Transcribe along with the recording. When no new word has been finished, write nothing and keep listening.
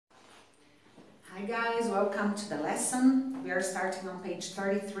Hi guys, welcome to the lesson. We are starting on page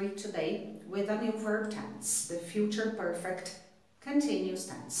 33 today with a new verb tense, the future perfect continuous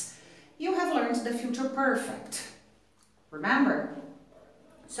tense. You have learned the future perfect, remember?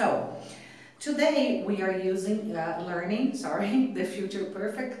 So, today we are learning the future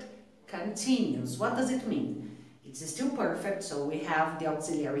perfect continuous. What does it mean? It's still perfect, so we have the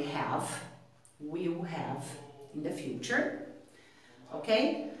auxiliary have, will have in the future,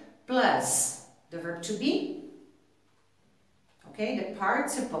 okay? Plus the verb to be, okay, the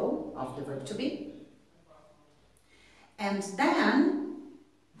participle of the verb to be, and then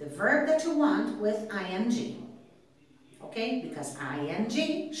the verb that you want with ing, okay, because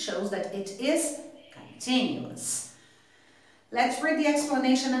ing shows that it is continuous. Let's read the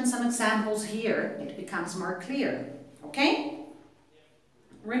explanation and some examples here. It becomes more clear, okay?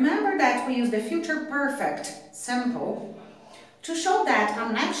 Remember that we use the future perfect simple to show that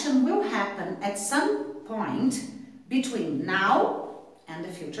an action will happen at some point between now and the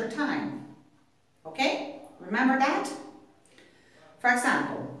future time. Okay? Remember that? For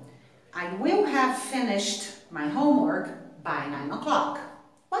example, I will have finished my homework by 9 o'clock.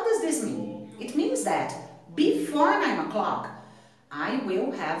 What does this mean? It means that before 9 o'clock, I will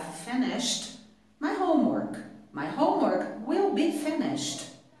have finished my homework. My homework will be finished.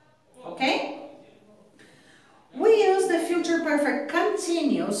 Okay? We use the future perfect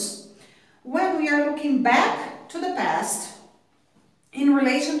continuous when we are looking back to the past in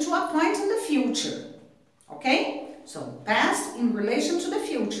relation to a point in the future. Okay? So, past in relation to the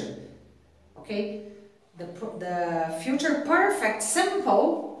future. Okay? The future perfect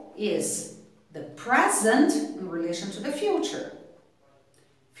simple is the present in relation to the future.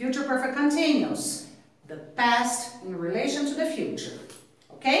 Future perfect continuous, the past in relation to the future.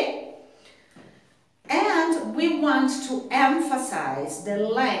 Okay? And we want to emphasize the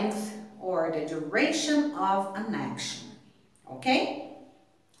length or the duration of an action. Okay?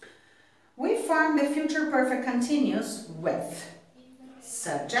 We form the future perfect continuous with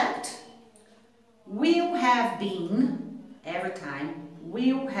subject, will have been, every time,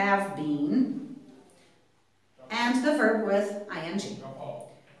 will have been, and the verb with ing.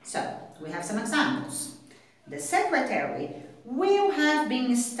 So, we have some examples. The secretary will have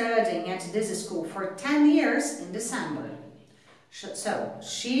been studying at this school for 10 years in December. So,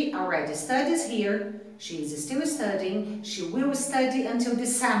 she already studies here, she is still studying, she will study until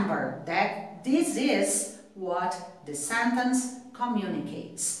December. This is what the sentence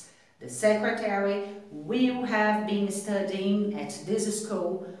communicates. The secretary will have been studying at this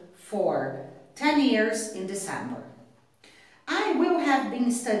school for 10 years in December. I will have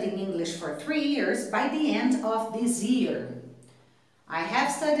been studying English for 3 years by the end of this year. I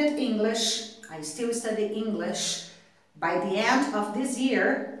have studied English, I still study English. By the end of this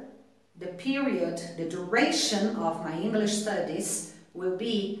year, the period, the duration of my English studies will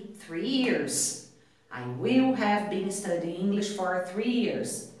be 3 years. I will have been studying English for 3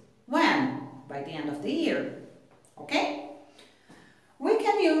 years. When? By the end of the year. Okay? We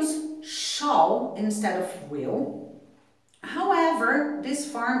can use shall instead of will. However, this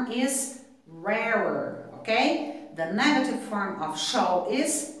form is rarer, okay? The negative form of shall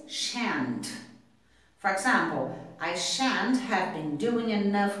is shan't. For example, I shan't have been doing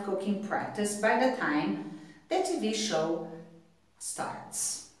enough cooking practice by the time the TV show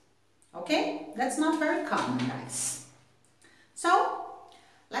starts. Okay? That's not very common, guys. So,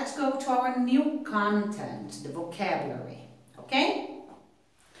 let's go to our new content, the vocabulary. Okay?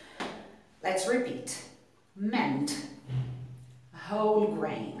 Let's repeat. Meant, whole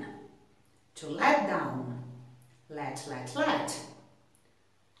grain. To let down. Let.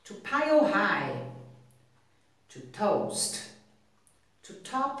 To pile high, to toast, to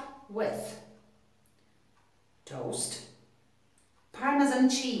top with, toast, Parmesan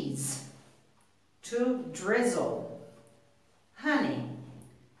cheese, to drizzle, honey,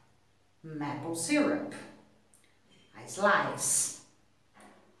 maple syrup, I slice,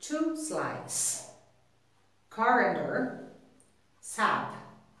 to slice, coriander, sap,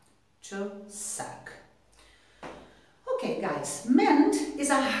 to suck. Okay guys, mint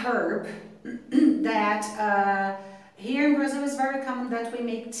is a herb that here in Brazil is very common that we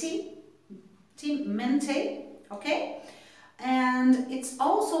make tea mente, okay? And it's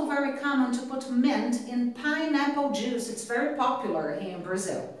also very common to put mint in pineapple juice. It's very popular here in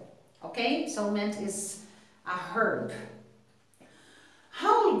Brazil, okay? So mint is a herb.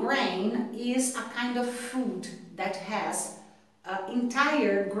 Whole grain is a kind of food that has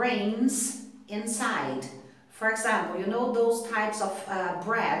entire grains inside. For example, you know those types of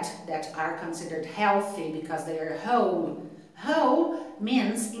bread that are considered healthy because they are whole Whole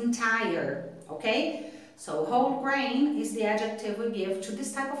means entire, okay? So whole grain is the adjective we give to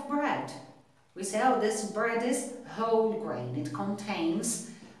this type of bread. We say, oh, this bread is whole grain. It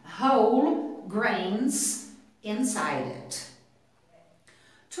contains whole grains inside it.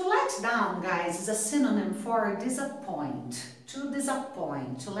 To let down, guys, is a synonym for disappoint. To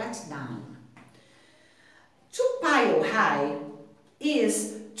disappoint, to let down. To pile high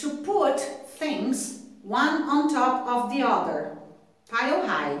is to put things one on top of the other. Pile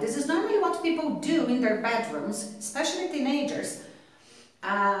high. This is normally what people do in their bedrooms, especially teenagers.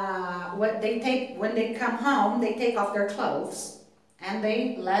 When they come home, they take off their clothes and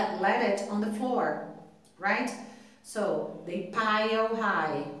they let it on the floor, right? So they pile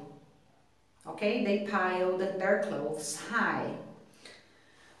high. Okay, they pile their clothes high.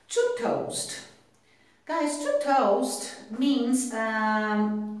 To toast. Guys, to toast means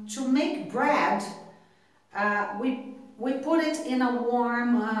to make bread. We put it in a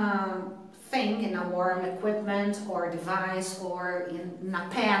warm thing, in a warm equipment or device, or in a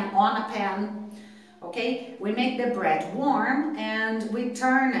pan, on a pan. Okay, we make the bread warm and we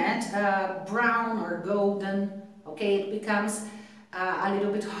turn it brown or golden. Okay, it becomes a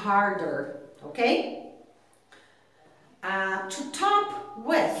little bit harder. Okay. To top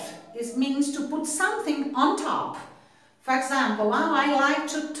with, it means to put something on top. For example, I like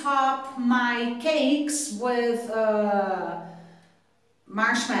to top my cakes with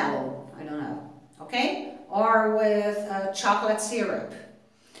marshmallow, I don't know, okay? Or with chocolate syrup.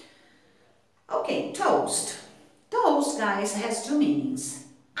 Okay, toast. Toast, guys, has two meanings.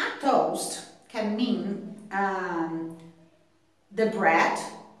 A toast can mean the bread,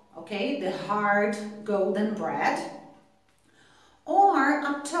 okay, the hard golden bread. Or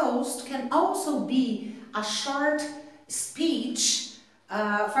a toast can also be a short speech.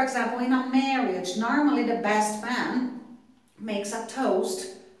 For example, in a marriage, normally the best man makes a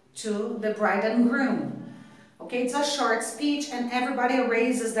toast to the bride and groom. Okay, it's a short speech and everybody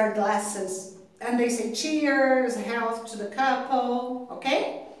raises their glasses and they say cheers, health to the couple,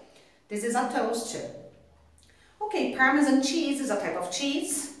 okay? This is a toast too. Okay, Parmesan cheese is a type of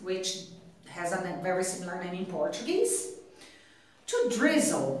cheese which has a very similar name in Portuguese. To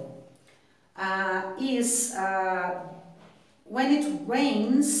drizzle is when it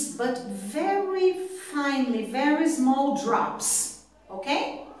rains, but very finely, very small drops,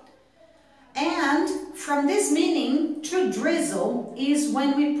 okay? And from this meaning, to drizzle is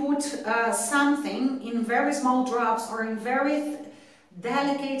when we put something in very small drops or in very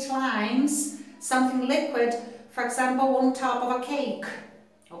delicate lines, something liquid, for example, on top of a cake.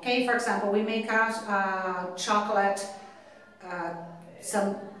 Okay, for example, we make a chocolate,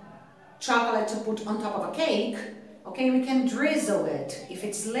 some chocolate to put on top of a cake. Okay, we can drizzle it. If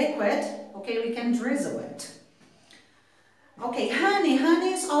it's liquid, okay, we can drizzle it. Okay, honey.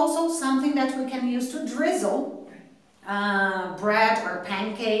 Honey is also something that we can use to drizzle bread or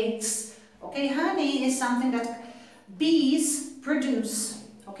pancakes. Okay, honey is something that bees produce.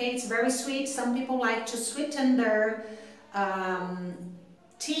 Okay, it's very sweet. Some people like to sweeten their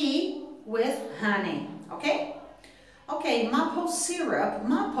tea with honey. Okay? Okay, maple syrup.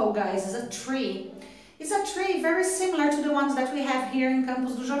 Maple, guys, is a tree. It's a tree very similar to the ones that we have here in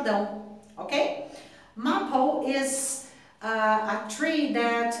Campos do Jordão. Okay? Maple is a tree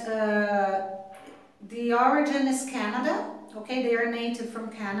that the origin is Canada. Okay, they are native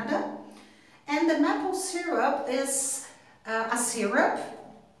from Canada. And the maple syrup is a syrup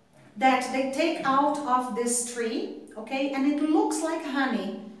that they take out of this tree. Okay, and it looks like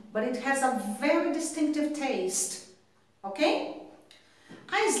honey, but it has a very distinctive taste. Okay?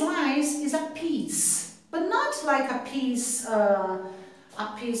 A slice is a piece, but not like a piece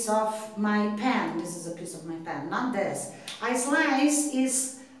of my pen. This is a piece of my pen, not this. A slice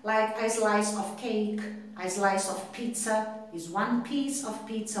is like a slice of cake, a slice of pizza is one piece of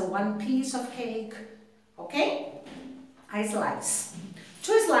pizza, one piece of cake. Okay? A slice.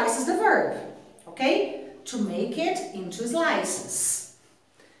 To slice is the verb. Okay? To make it into slices.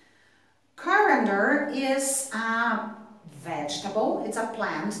 Coriander is a vegetable. It's a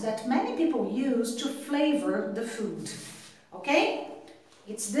plant that many people use to flavor the food. Okay?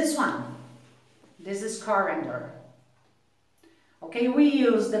 It's this one. This is coriander. Okay, we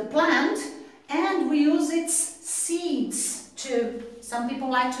use the plant and we use its seeds too. Some people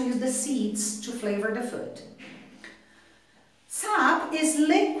like to use the seeds to flavor the food. Sap is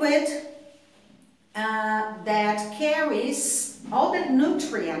liquid that carries all the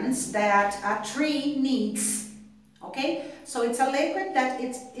nutrients that a tree needs. Okay, so it's a liquid that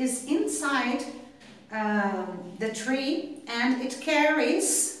it is inside the tree and it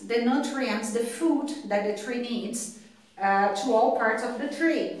carries the nutrients, the food that the tree needs to all parts of the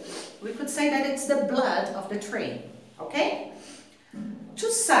tree. We could say that it's the blood of the tree, okay?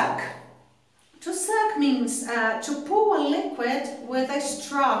 To suck. To suck means to pull a liquid with a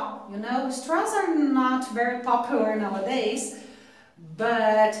straw. You know, straws are not very popular nowadays,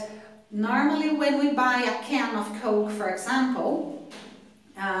 but normally when we buy a can of Coke, for example,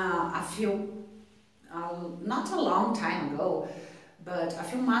 not a long time ago, but a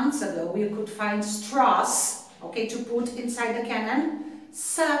few months ago, we could find straws, okay, to put inside the can and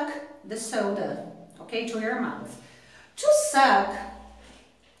suck the soda, okay, to your mouth. To suck,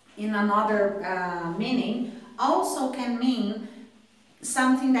 in another meaning, also can mean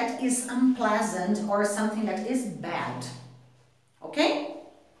something that is unpleasant or something that is bad, okay?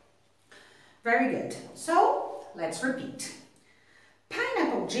 Very good. So, let's repeat.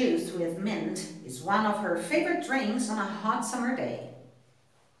 Pineapple juice with mint is one of her favorite drinks on a hot summer day.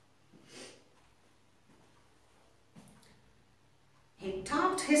 He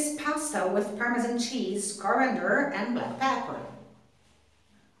topped his pasta with Parmesan cheese, coriander, and black pepper.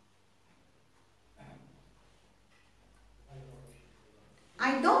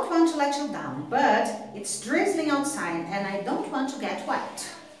 I don't want to let you down, but it's drizzling outside and I don't want to get wet.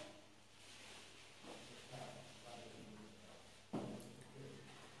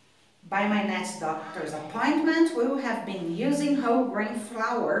 By my next doctor's appointment, we will have been using whole grain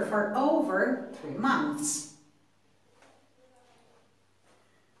flour for over 3 months.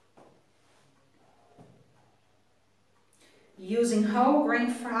 Using whole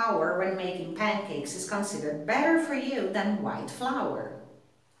grain flour when making pancakes is considered better for you than white flour.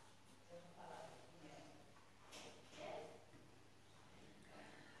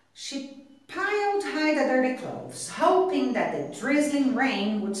 She piled high the dirty clothes, hoping that the drizzling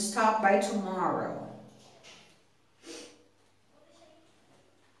rain would stop by tomorrow.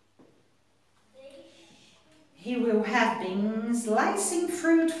 He will have been slicing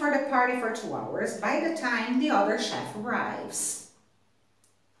fruit for the party for 2 hours by the time the other chef arrives.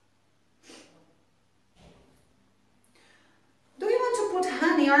 Do you want to put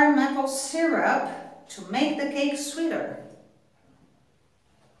honey or maple syrup to make the cake sweeter?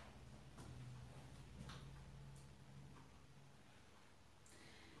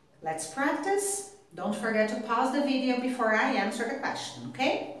 Let's practice. Don't forget to pause the video before I answer the question,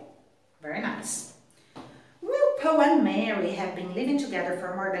 okay? Very nice. Will Poe and Mary have been living together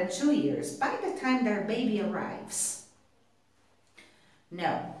for more than 2 years by the time their baby arrives?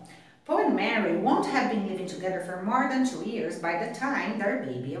 No. Poe and Mary won't have been living together for more than 2 years by the time their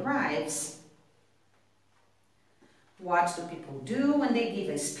baby arrives. What do people do when they give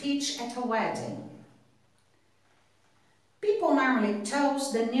a speech at a wedding? People normally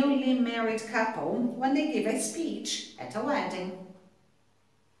toast the newly married couple when they give a speech at a wedding.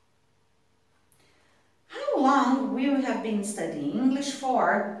 How long will you have been studying English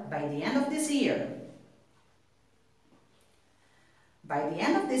for by the end of this year? By the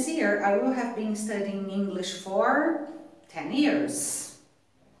end of this year, I will have been studying English for 10 years.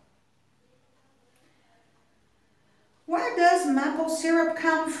 Where does maple syrup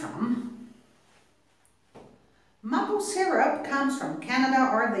come from? Maple syrup comes from Canada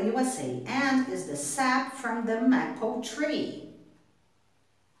or the USA and is the sap from the maple tree.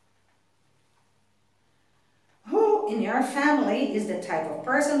 Who in your family is the type of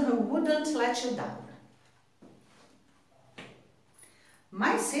person who wouldn't let you down?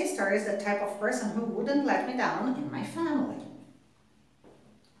 My sister is the type of person who wouldn't let me down in my family.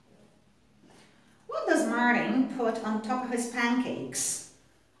 What does Martin put on top of his pancakes?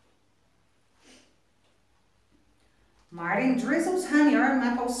 Martin drizzles honey or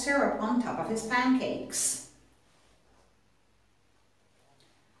maple syrup on top of his pancakes.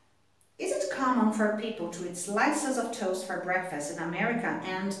 Is it common for people to eat slices of toast for breakfast in America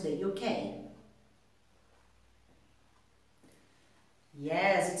and the UK?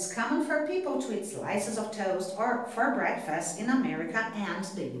 Yes, it's common for people to eat slices of toast or for breakfast in America and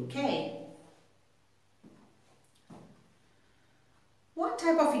the UK. What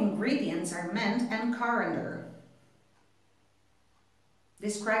type of ingredients are mint and coriander?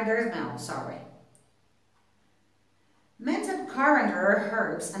 Describe their smell, sorry. Mint and coriander are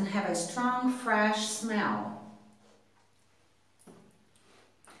herbs and have a strong, fresh smell.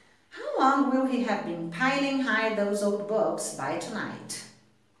 How long will he have been piling high those old books by tonight?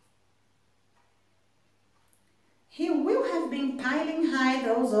 He will have been piling high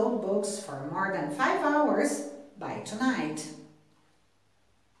those old books for more than 5 hours by tonight.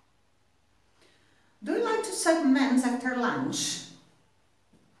 Do you like to suck mints after lunch?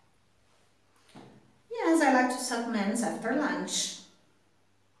 Yes, I like to suck mints after lunch.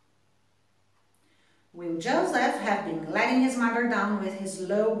 will Joseph have been letting his mother down with his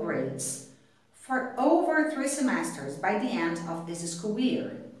low grades for over 3 semesters by the end of this school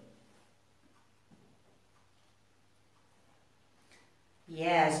year?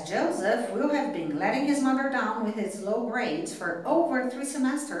 Yes, Joseph will have been letting his mother down with his low grades for over 3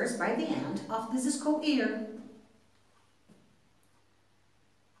 semesters by the end of this school year.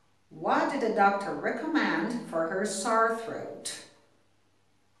 What did the doctor recommend for her sore throat?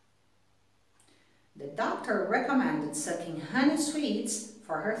 The doctor recommended sucking honey sweets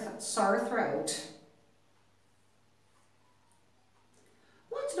for her sore throat.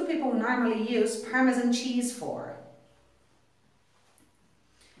 What do people normally use Parmesan cheese for?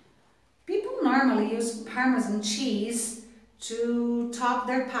 People normally use Parmesan cheese to top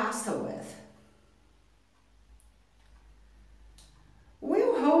their pasta with.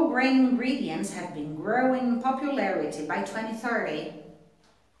 Will whole grain ingredients have been growing in popularity by 2030?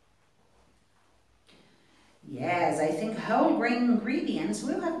 Yes, I think whole grain ingredients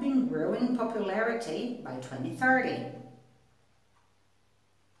will have been growing in popularity by 2030.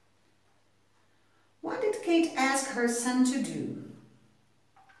 What did Kate ask her son to do?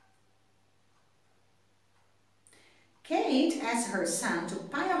 Kate asked her son to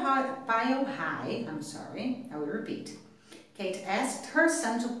pile high, I will repeat. Kate asked her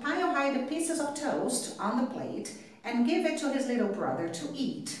son to pile high the pieces of toast on the plate and give it to his little brother to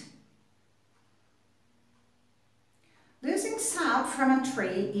eat. Using sap from a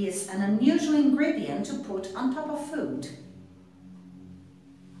tree is an unusual ingredient to put on top of food.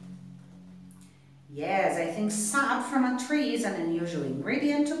 Yes, I think sap from a tree is an unusual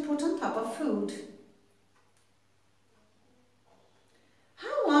ingredient to put on top of food.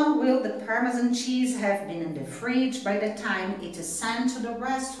 How long will the Parmesan cheese have been in the fridge by the time it is sent to the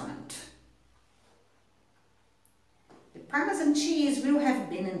restaurant? The Parmesan cheese will have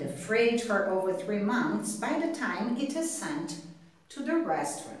been in the fridge for over 3 months by the time it is sent to the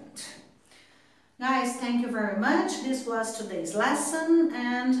restaurant. Guys, thank you very much. This was today's lesson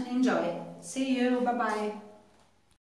and enjoy. See you. Bye-bye.